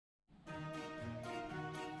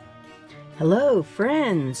Hello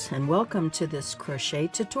friends, and welcome to this crochet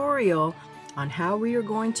tutorial on how we are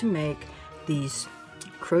going to make these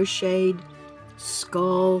crocheted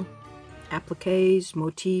skull appliques,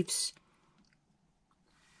 motifs.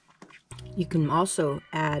 You can also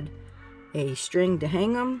add a string to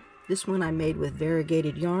hang them. This one I made with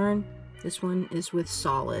variegated yarn. This one is with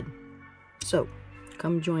solid. So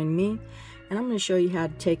come join me and I'm going to show you how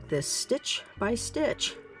to take this stitch by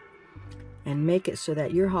stitch and make it so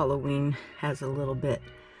that your Halloween has a little bit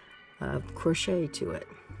of crochet to it.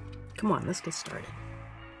 Come on, let's get started.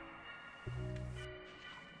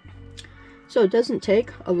 So it doesn't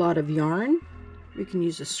take a lot of yarn. You can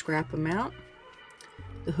use a scrap amount.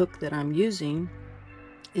 The hook that I'm using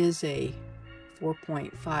is a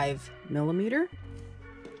 4.5 millimeter.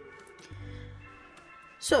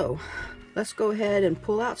 So let's go ahead and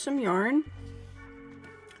pull out some yarn.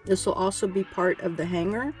 This will also be part of the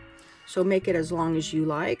hanger. So make it as long as you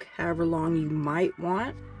like, however long you might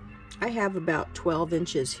want. I have about 12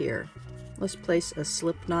 inches here. Let's place a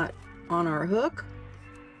slip knot on our hook.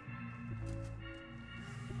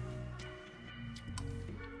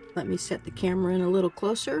 Let me set the camera in a little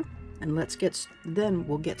closer and then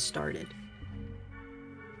we'll get started.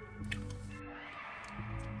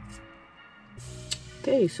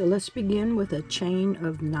 Okay, so let's begin with a chain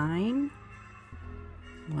of 9.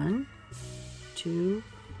 1, 2,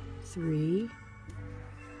 3,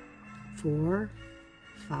 4,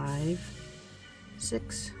 5,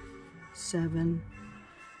 6, 7,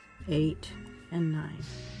 8, and 9.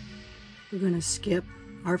 We're going to skip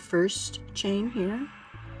our first chain here.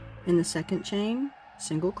 In the second chain,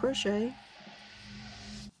 single crochet.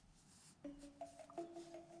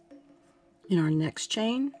 In our next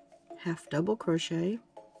chain, half double crochet.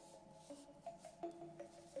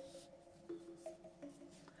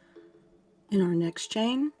 In our next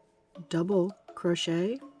chain, double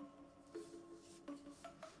crochet.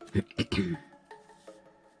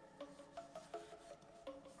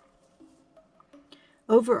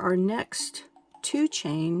 Over our next 2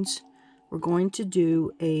 chains, we're going to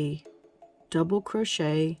do a double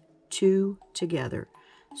crochet 2 together.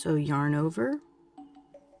 So yarn over,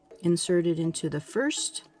 insert it into the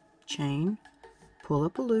first chain, pull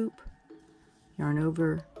up a loop, yarn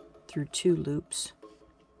over through 2 loops,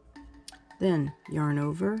 then yarn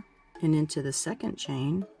over and into the second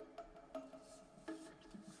chain,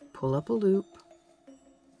 pull up a loop,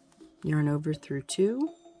 yarn over through 2,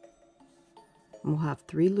 and we'll have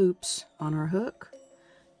 3 loops on our hook,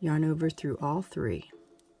 yarn over through all 3.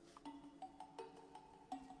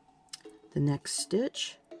 The next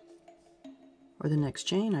stitch, or the next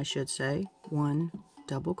chain I should say, 1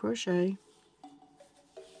 double crochet,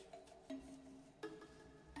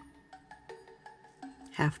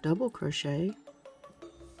 half double crochet,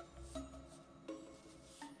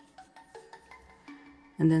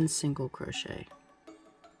 and then single crochet.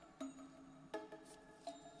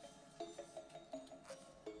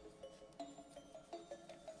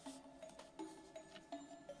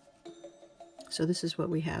 So this is what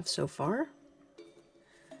we have so far.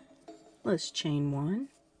 Let's chain 1,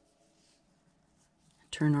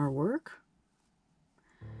 turn our work.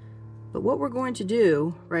 But what we're going to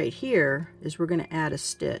do right here is we're going to add a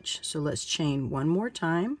stitch. So let's chain 1 more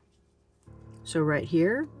time. So right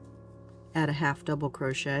here, add a half double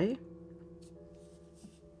crochet,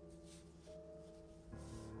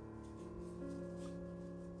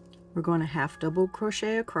 we're going to half double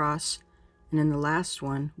crochet across, and in the last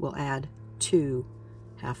one we'll add 2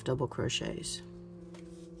 half double crochets.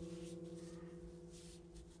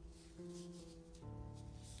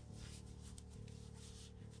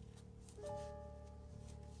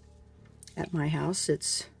 At my house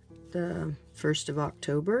it's the 1st of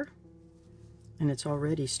October and it's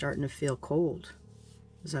already starting to feel cold.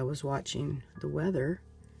 As I was watching the weather,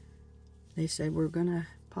 they said we're gonna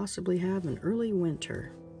possibly have an early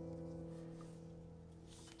winter.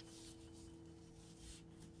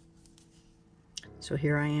 So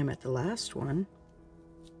here I am at the last one.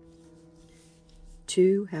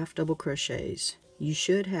 2 half double crochets. You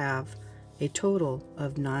should have a total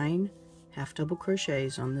of 9 half double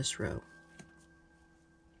crochets on this row.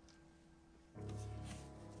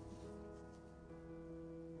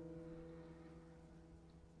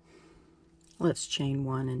 Let's chain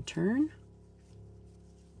 1 and turn.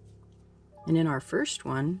 And in our first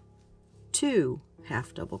one, 2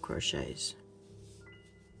 half double crochets.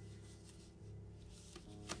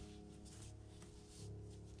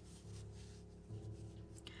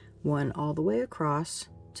 One all the way across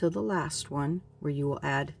to the last one where you will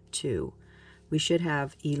add 2. We should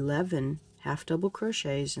have 11 half double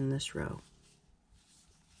crochets in this row.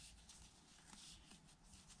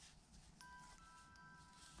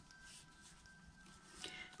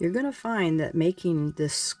 You're going to find that making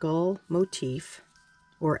this skull motif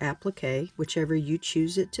or applique, whichever you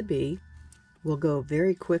choose it to be, will go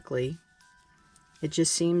very quickly. It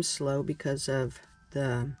just seems slow because of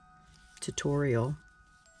the tutorial.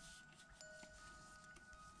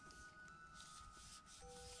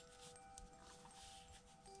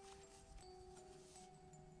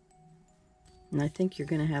 And I think you're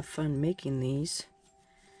going to have fun making these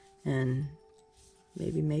and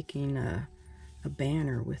maybe making a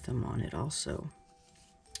banner with them on it also.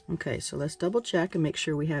 Okay, so let's double check and make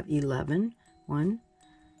sure we have 11. 1,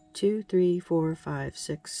 2, 3, 4, 5,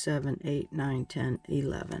 6, 7, 8, 9, 10,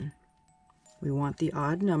 11. We want the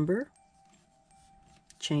odd number.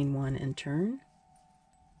 Chain 1 and turn.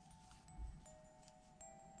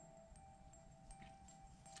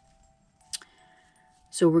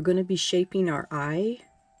 So we're going to be shaping our eye,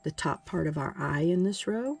 the top part of our eye in this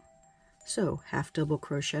row. So half double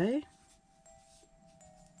crochet,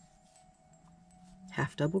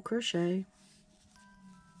 half double crochet.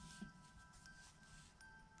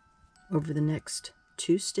 Over the next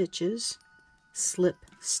 2 stitches, slip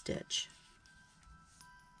stitch.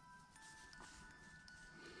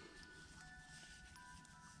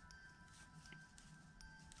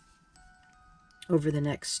 Over the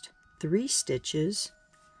next 3 stitches,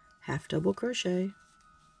 half double crochet.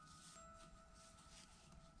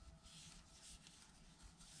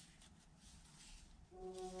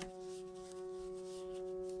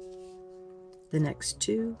 The next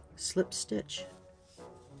 2, slip stitch.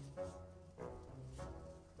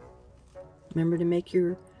 Remember to make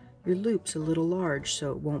your loops a little large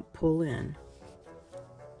so it won't pull in.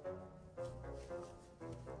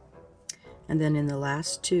 And then in the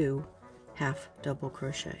last 2, half double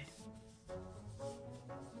crochet.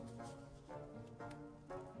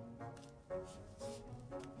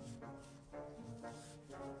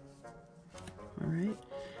 All right,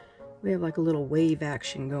 we have like a little wave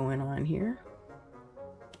action going on here.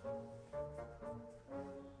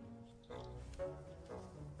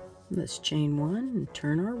 Let's chain 1 and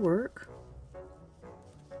turn our work.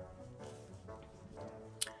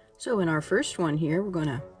 So in our first one here, we're going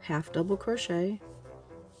to half double crochet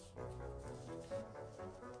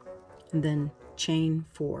and then chain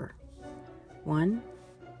 4. 1,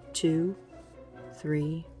 2,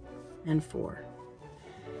 3, and 4.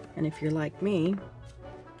 And if you're like me,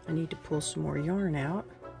 I need to pull some more yarn out.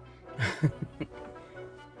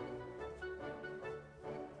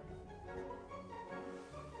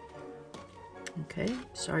 Okay,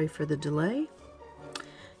 sorry for the delay.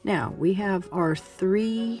 Now we have our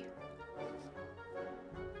 3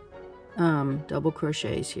 double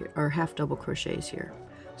crochets here, or half double crochets here.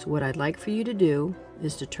 So what I'd like for you to do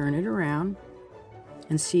is to turn it around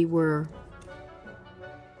and see where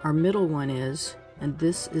our middle one is, and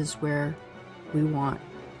this is where we want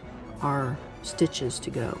our stitches to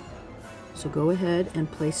go. So go ahead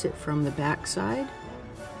and place it from the back side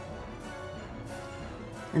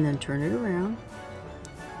and then turn it around.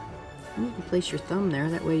 And you can place your thumb there,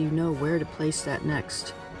 that way you know where to place that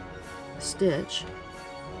next stitch.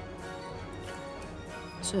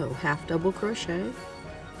 So half double crochet,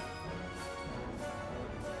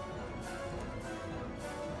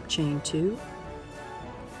 chain 2,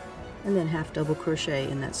 and then half double crochet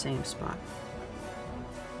in that same spot.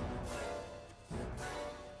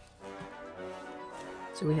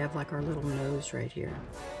 So we have like our little nose right here.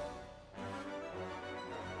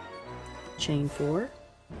 Chain 4.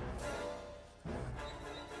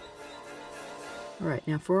 All right,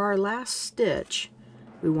 now for our last stitch,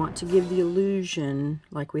 we want to give the illusion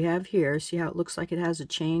like we have here. See how it looks like it has a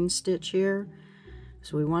chain stitch here?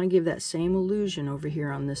 So we want to give that same illusion over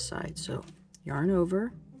here on this side. So yarn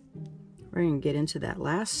over. We're going to get into that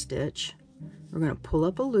last stitch. We're going to pull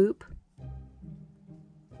up a loop.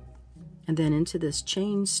 And then into this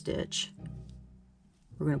chain stitch,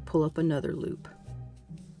 we're going to pull up another loop.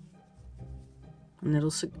 And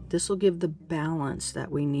this will give the balance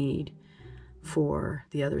that we need for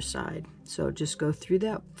the other side. So just go through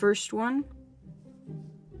that first one,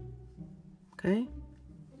 okay,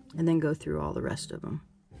 and then go through all the rest of them.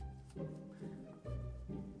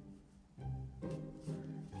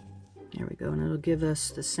 There we go, and it'll give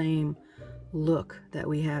us the same look that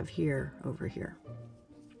we have here over here.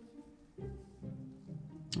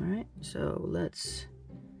 All right, so let's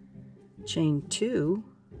chain 2,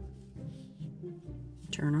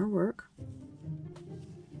 turn our work.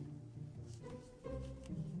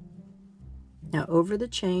 Now over the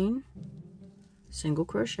chain, single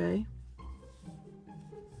crochet,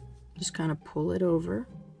 just kind of pull it over,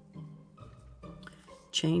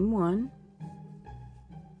 chain 1.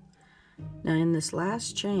 Now Now in this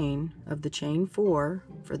last chain of the chain 4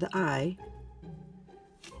 for the eye,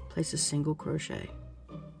 place a single crochet.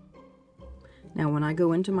 Now when I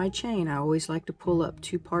go into my chain, I always like to pull up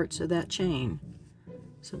 2 parts of that chain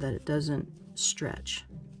so that it doesn't stretch.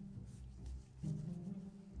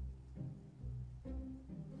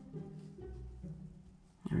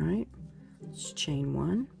 Alright, let's chain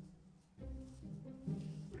 1.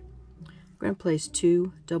 We're going to place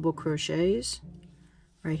 2 double crochets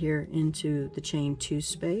right here into the chain 2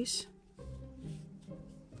 space.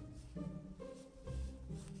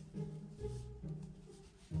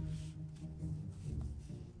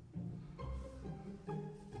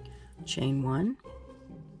 Chain 1,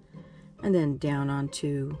 and then down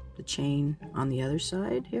onto the chain on the other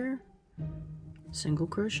side here, single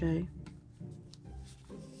crochet.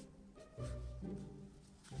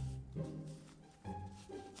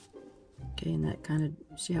 Okay, and that kind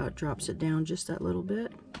of, see how it drops it down just that little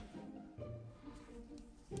bit?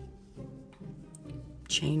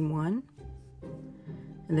 Chain 1,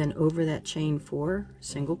 and then over that chain 4,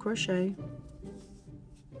 single crochet,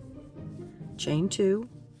 chain 2,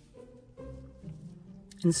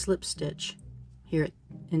 and slip stitch here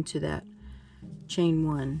into that chain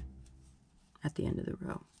 1 at the end of the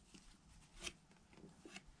row.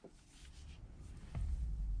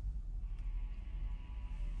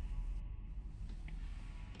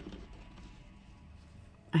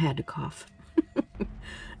 I had to cough.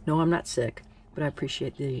 No, I'm not sick, but I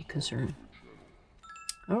appreciate the concern.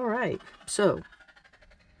 All right, so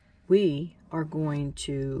we are going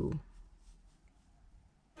to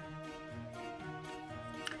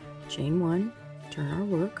chain 1, turn our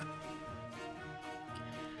work.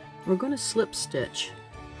 We're going to slip stitch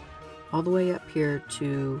all the way up here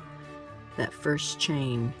to that first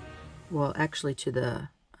chain, well actually to the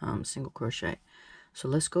single crochet. So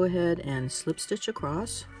let's go ahead and slip stitch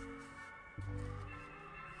across.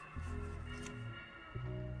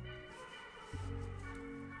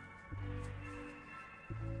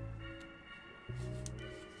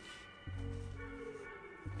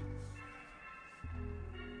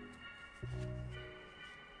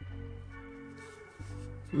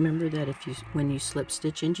 Remember that when you slip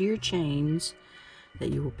stitch into your chains,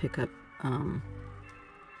 that you will pick up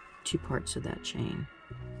 2 parts of that chain.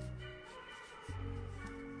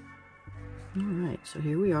 Alright, so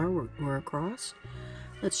here we are, we're across.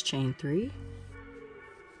 Let's chain 3.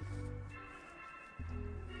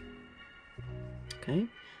 Okay,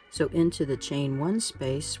 so into the chain 1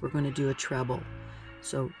 space, we're going to do a treble.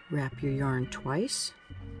 So wrap your yarn twice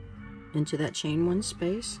into that chain 1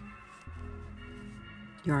 space,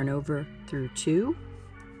 yarn over through 2,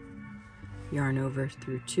 yarn over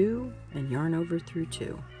through 2, and yarn over through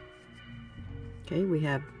 2. Okay, we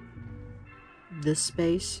have this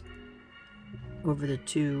space over the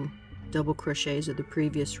 2 double crochets of the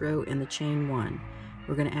previous row in the chain 1.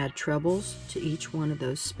 We're going to add trebles to each one of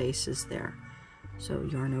those spaces there. So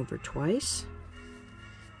yarn over twice,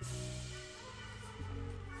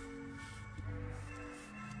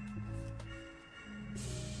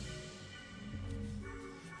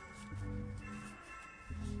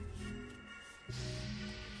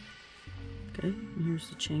 okay, and here's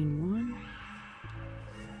the chain 1.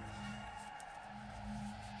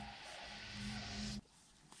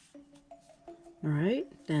 Alright,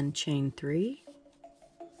 then chain 3.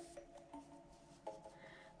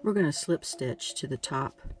 We're going to slip stitch to the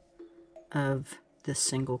top of the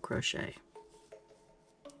single crochet.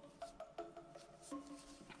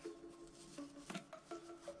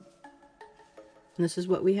 And this is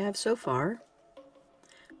what we have so far.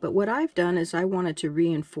 But what I've done is I wanted to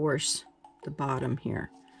reinforce the bottom here.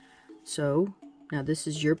 So now this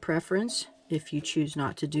is your preference. If you choose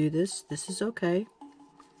not to do this, this is okay.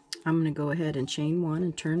 I'm going to go ahead and chain 1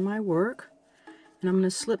 and turn my work, and I'm going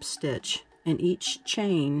to slip stitch in each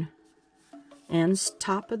chain and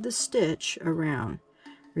top of the stitch around.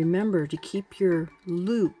 Remember to keep your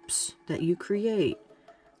loops that you create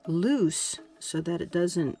loose so that it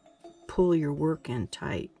doesn't pull your work in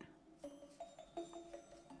tight.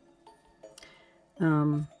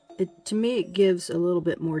 To me it gives a little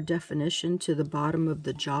bit more definition to the bottom of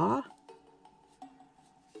the jaw.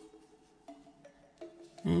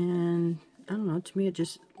 And I don't know, to me it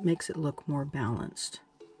just makes it look more balanced.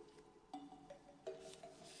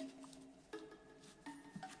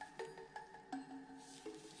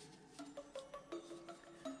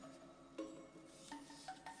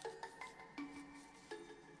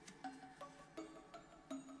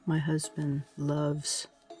 My husband loves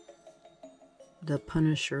the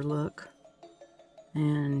Punisher look,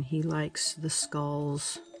 and he likes the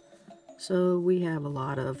skulls. So we have a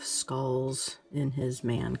lot of skulls in his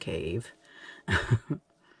man cave.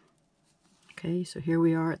 Okay, so here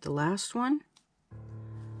we are at the last one.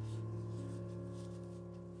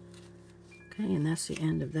 Okay, and that's the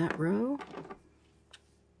end of that row.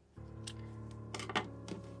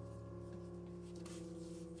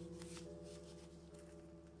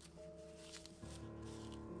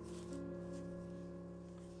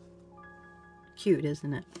 Cute,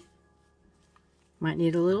 isn't it? Might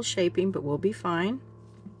need a little shaping, but we'll be fine.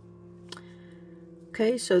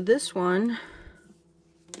 Okay, so this one,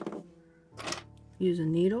 use a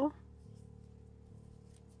needle.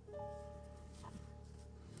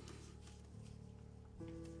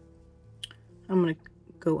 I'm going to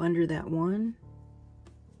go under that one.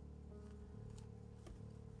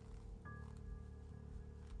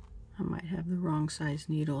 I might have the wrong size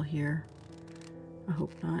needle here. I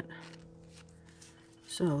hope not.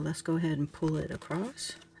 So let's go ahead and pull it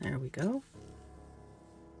across. There we go.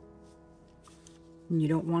 And you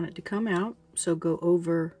don't want it to come out, so go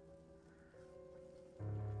over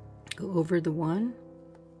the one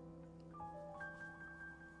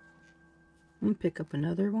and pick up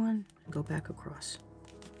another one and go back across.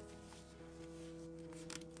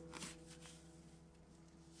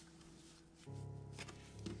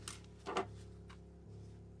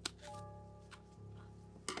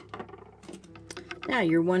 Now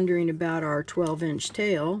you're wondering about our 12-inch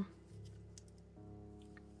tail.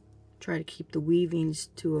 Try to keep the weavings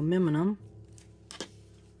to a minimum.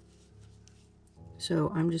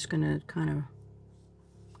 So I'm just going to kind of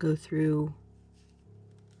go through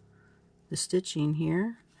the stitching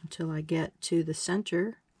here until I get to the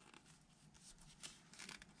center.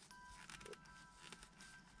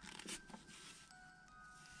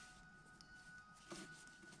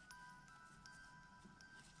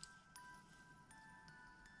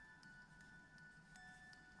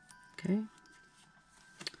 Okay,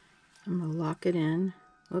 I'm going to lock it in.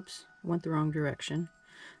 Whoops, I went the wrong direction.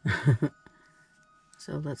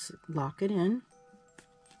 So let's lock it in.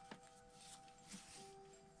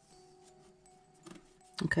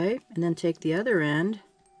 Okay, and then take the other end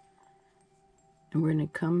and we're going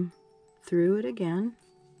to come through it again,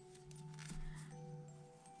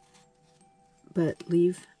 but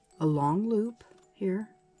leave a long loop here.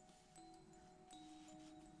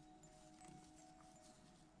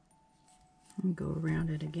 And go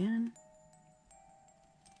around it again.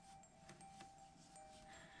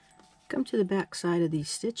 Come to the back side of these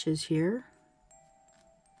stitches here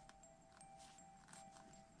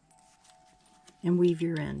and weave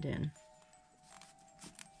your end in.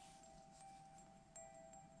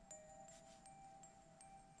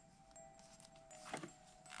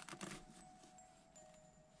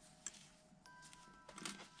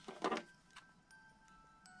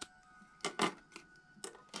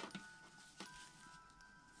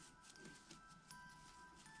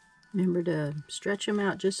 Remember to stretch him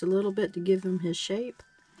out just a little bit to give him his shape.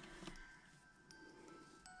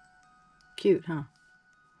 Cute, huh?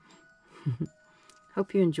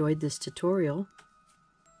 Hope you enjoyed this tutorial.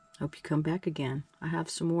 Hope you come back again. I have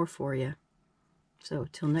some more for you. So,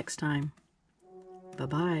 till next time.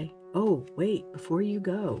 Bye-bye. Oh, wait, before you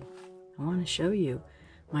go, I want to show you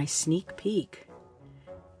my sneak peek.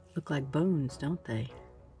 Look like bones, don't they?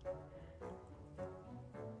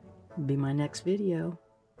 It'll be my next video.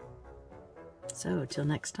 So, till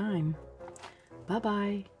next time,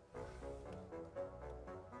 bye-bye.